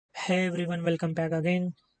Hey everyone, welcome back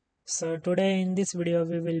again. So today in this video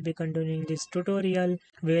we will be continuing this tutorial.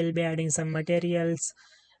 We will be adding some materials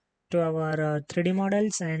to our 3D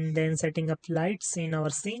models and then setting up lights in our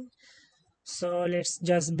scene. So let's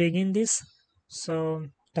just begin this. So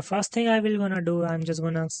the first thing I will gonna do, I'm just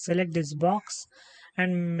gonna select this box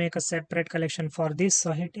and make a separate collection for this.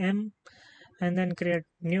 So hit M and then create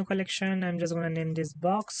new collection. I'm just gonna name this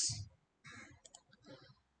box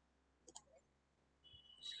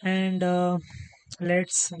and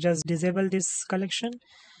let's just disable this collection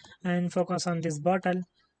and focus on this bottle.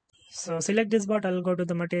 So select this bottle, go to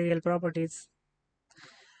the material properties,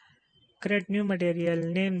 create new material,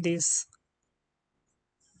 name this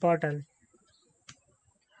bottle.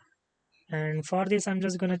 And for this I'm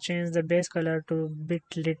just gonna change the base color to bit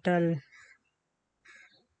little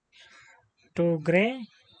to gray,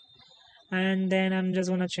 and then I'm just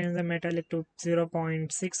gonna change the metallic to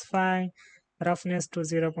 0.65, roughness to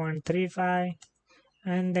 0.35,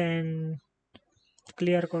 and then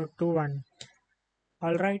clear code to 1.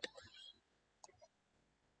 Alright,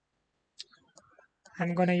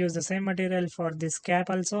 I'm gonna use the same material for this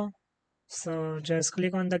cap also. So just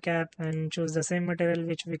click on the cap and choose the same material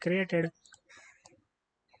which we created.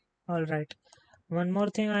 Alright, one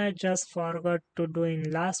more thing I just forgot to do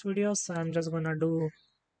in last video, so I'm just gonna do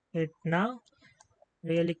it now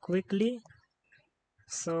really quickly.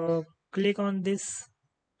 So click on this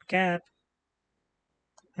cap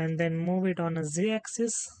and then move it on a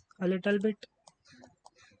z-axis a little bit,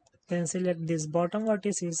 then select this bottom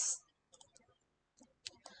vertices.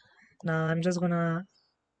 Now I'm just gonna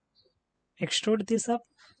extrude this up,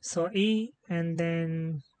 so E, and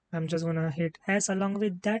then I'm just gonna hit S along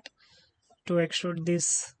with that to extrude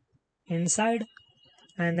this inside,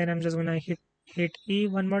 and then I'm just gonna hit E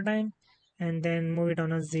one more time and then move it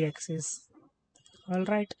on a z-axis.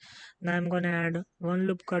 Alright, now I'm gonna add one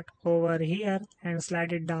loop cut over here and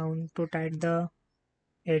slide it down to tighten the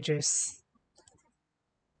edges.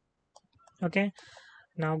 Okay,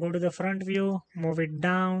 now go to the front view, move it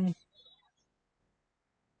down,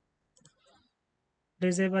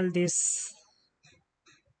 disable this,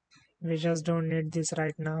 we just don't need this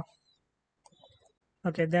right now.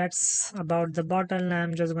 Okay, that's about the bottle. Now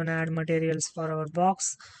I'm just gonna add materials for our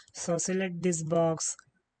box. So select this box,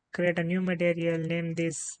 create a new material, name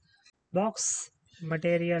this box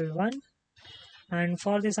material 1, and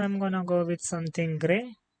for this I'm gonna go with something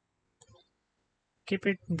gray, keep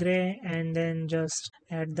it gray, and then just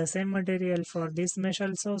add the same material for this mesh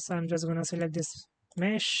also. So I'm just gonna select this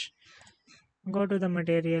mesh, go to the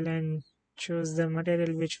material and choose the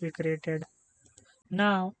material which we created.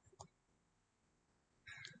 Now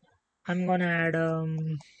I'm gonna add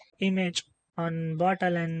image on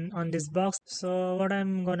bottle and on this box. So what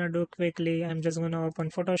I'm gonna do quickly, I'm just gonna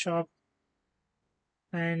open Photoshop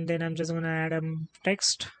and then I'm just gonna add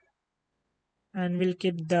text, and we'll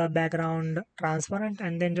keep the background transparent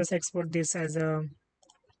and then just export this as a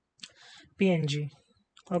PNG.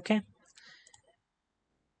 Okay,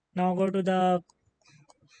 now go to the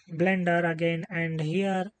blender again, and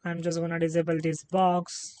here I'm just gonna disable this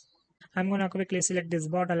box. I'm gonna quickly select this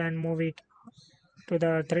bottle and move it to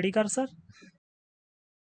the 3D cursor.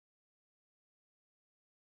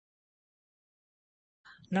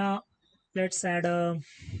 Now let's add a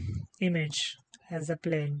image as a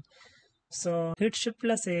plane. So hit Shift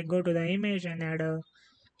plus A, go to the image and add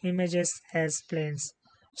images as planes.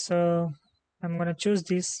 So I'm gonna choose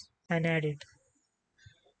this and add it.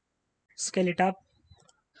 Scale it up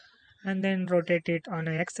and then rotate it on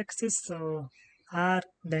a x-axis. So R,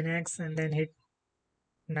 then X, and then hit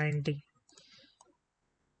 90.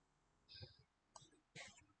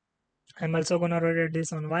 I'm also gonna rotate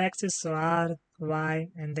this on y-axis. So R, Y,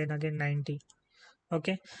 and then again 90.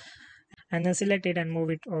 Okay, and then select it and move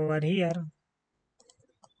it over here.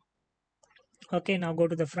 Okay, now go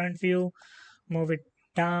to the front view, move it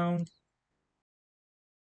down,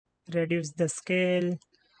 reduce the scale,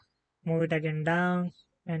 move it again down,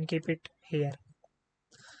 and keep it here.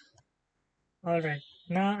 Alright,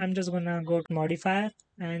 now I'm just gonna go to modifier,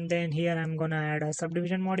 and then here I'm gonna add a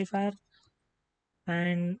subdivision modifier,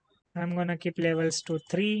 and I'm gonna keep levels to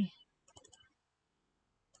 3,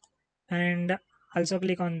 and also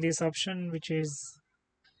click on this option, which is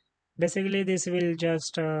basically this will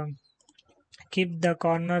just keep the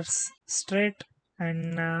corners straight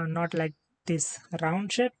and not like this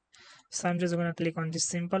round shape. So I'm just gonna click on this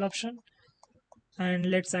simple option, and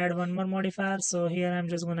let's add one more modifier. So here I'm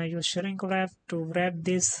just gonna use shrink wrap to wrap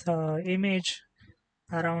this image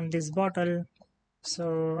around this bottle.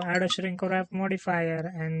 So add a shrink wrap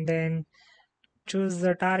modifier and then choose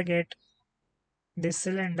the target, this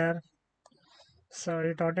cylinder, so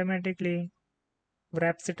it automatically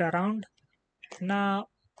wraps it around. Now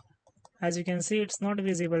as you can see, it's not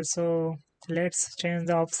visible, so let's change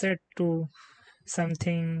the offset to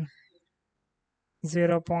something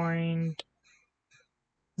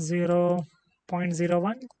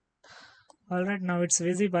 0.0.01. Alright, now it's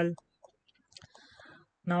visible.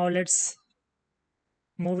 Now let's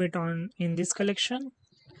move it on in this collection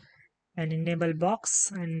and enable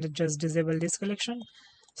box and just disable this collection.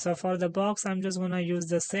 So for the box, I'm just gonna use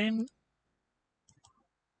the same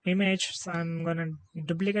image, so I'm gonna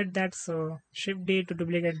duplicate that. So Shift D to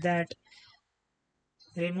duplicate that,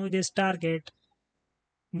 remove this target,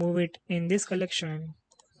 move it in this collection,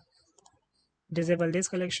 disable this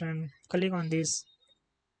collection, click on this,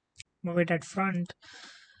 move it at front,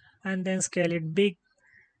 and then scale it big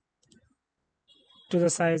to the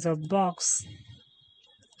size of box.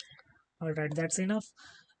 Alright, that's enough.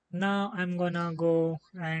 Now I'm gonna go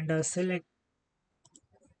and select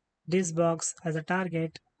this box as a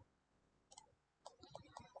target.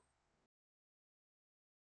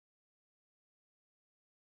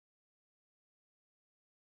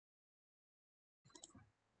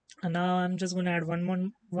 And now I'm just gonna add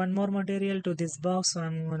one more material to this box. So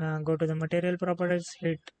I'm gonna go to the material properties,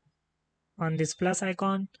 hit on this plus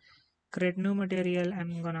icon, create new material.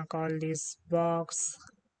 I'm gonna call this box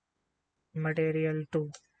material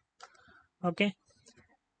 2. Okay,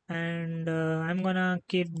 and I'm gonna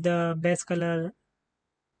keep the base color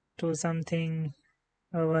to something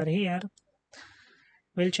over here.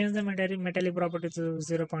 We'll change the metallic property to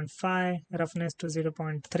 0.5, roughness to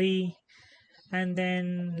 0.3, and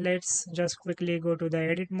then let's just quickly go to the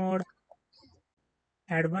edit mode,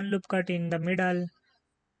 add one loop cut in the middle,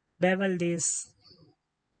 bevel this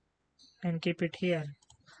and keep it here.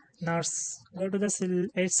 Now go to the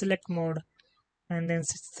edge select mode and then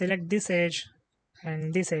select this edge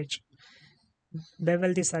and this edge,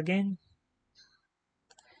 bevel this again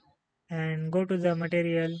and go to the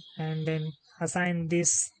material and then assign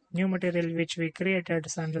this new material which we created.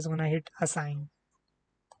 So I'm just gonna hit assign.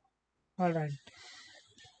 Alright,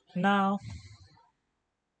 now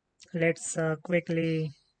let's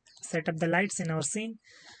quickly set up the lights in our scene.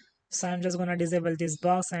 So I'm just gonna disable this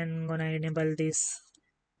box and gonna enable this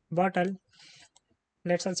bottle.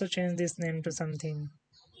 Let's also change this name to something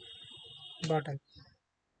bottle.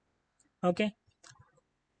 Okay,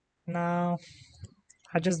 now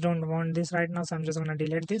I just don't want this right now, so I'm just gonna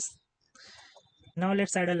delete this. Now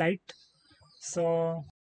let's add a light. So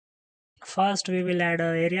first we will add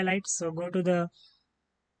a area light. So go to the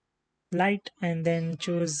light and then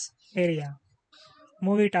choose area,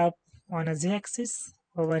 move it up on a z-axis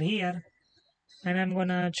over here, and I'm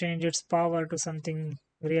gonna change its power to something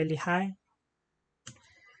really high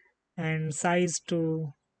and size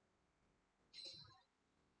to,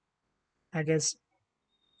 I guess,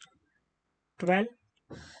 12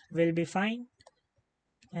 will be fine.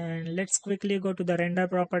 And let's quickly go to the render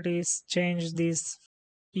properties, change this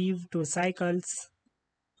eve to cycles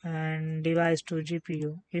and device to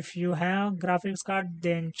GPU. If you have graphics card,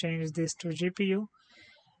 then change this to GPU.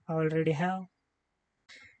 I already have.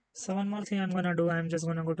 So one more thing I'm gonna do, I'm just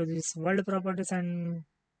gonna go to this world properties and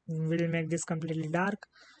we'll make this completely dark.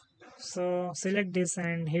 So select this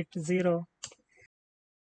and hit 0.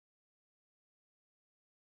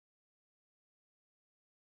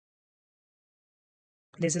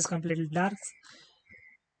 This is completely dark.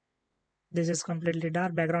 This is completely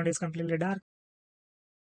dark. Background is completely dark.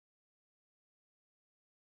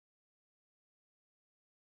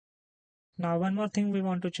 Now one more thing we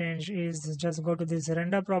want to change is just go to this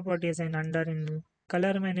render properties and under in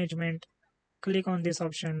color management, click on this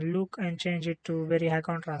option look and change it to very high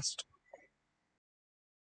contrast.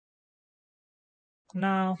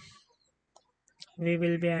 Now we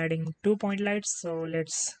will be adding 2-point lights. So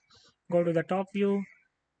let's go to the top view,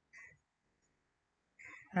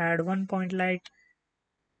 add 1-point light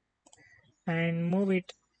and move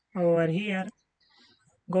it over here.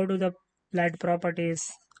 Go to the light properties.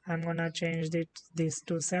 I'm gonna change this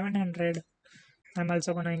to 700. I'm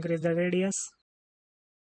also gonna increase the radius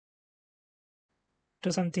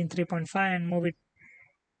to something 3.5 and move it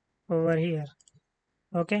over here.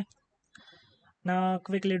 Okay, now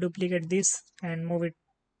quickly duplicate this and move it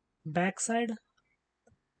backside.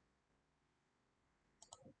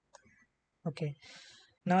 Okay,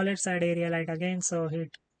 now let's add area light again. So hit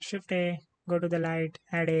Shift A, go to the light,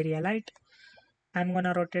 add area light. I'm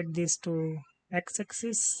gonna rotate this to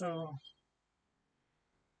x-axis. So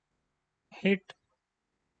hit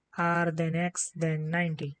R, then X, then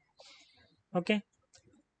 90. Okay,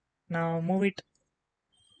 now move it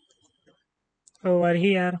over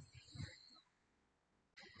here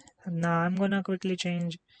Now I'm gonna quickly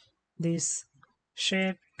change this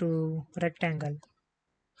shape to rectangle.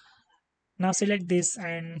 Now select this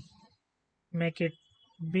and make it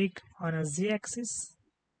big on a z-axis.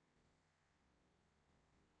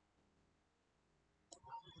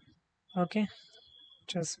 Okay,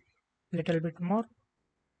 just little bit more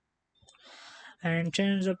and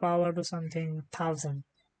change the power to something 1000.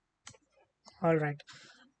 All right,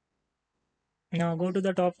 now go to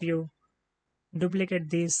the top view, duplicate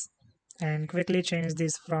this and quickly change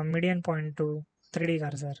this from median point to 3D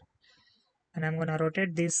cursor. And I'm gonna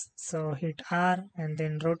rotate this, so hit R and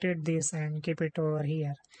then rotate this and keep it over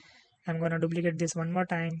here. I'm gonna duplicate this one more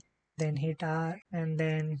time, then hit R and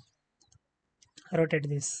then rotate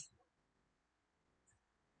this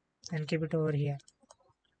and keep it over here.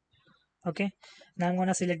 Okay, now I'm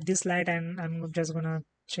gonna select this light and I'm just gonna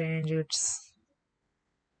change its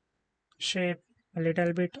shape a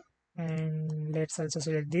little bit, and let's also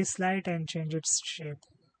select this light and change its shape.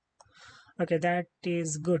 Okay, that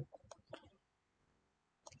is good.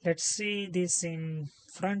 Let's see this in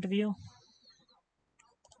front view.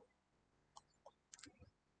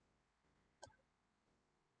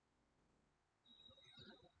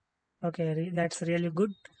 Okay, that's really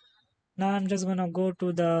good. Now I'm just gonna go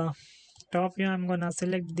to the top view. I'm gonna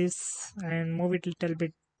select this and move it a little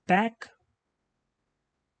bit back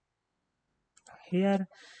here.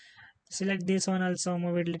 Select this one also,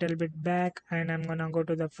 move it a little bit back, and I'm gonna go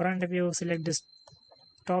to the front view, select this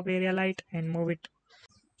top area light and move it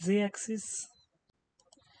z-axis.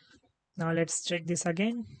 Now let's check this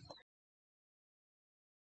again.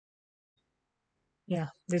 Yeah,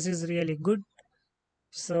 this is really good.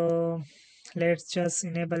 So let's just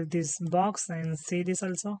enable this box and see this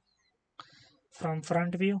also from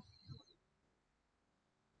front view.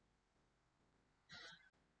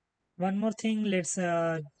 One more thing, let's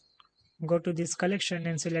go to this collection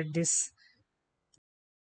and select this.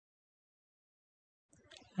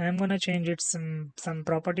 I'm gonna change it some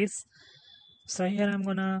properties. So here I'm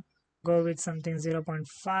gonna go with something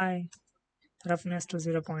 0.5, roughness to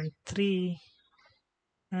 0.3,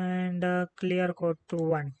 and clear code to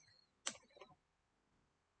 1.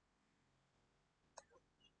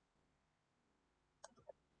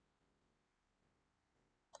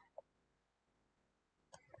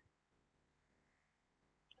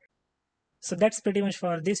 So that's pretty much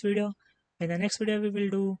for this video. In the next video we will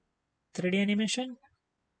do 3D animation,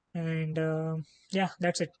 and yeah,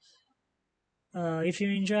 that's it. If you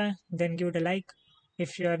enjoy, then give it a like.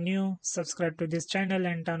 If you are new, subscribe to this channel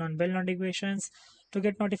and turn on bell notifications to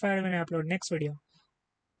get notified when I upload next video.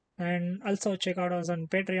 And also check out us on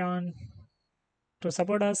Patreon to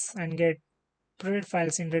support us and get private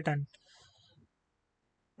files in return.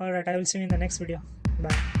 Alright, I will see you in the next video.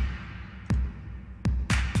 Bye.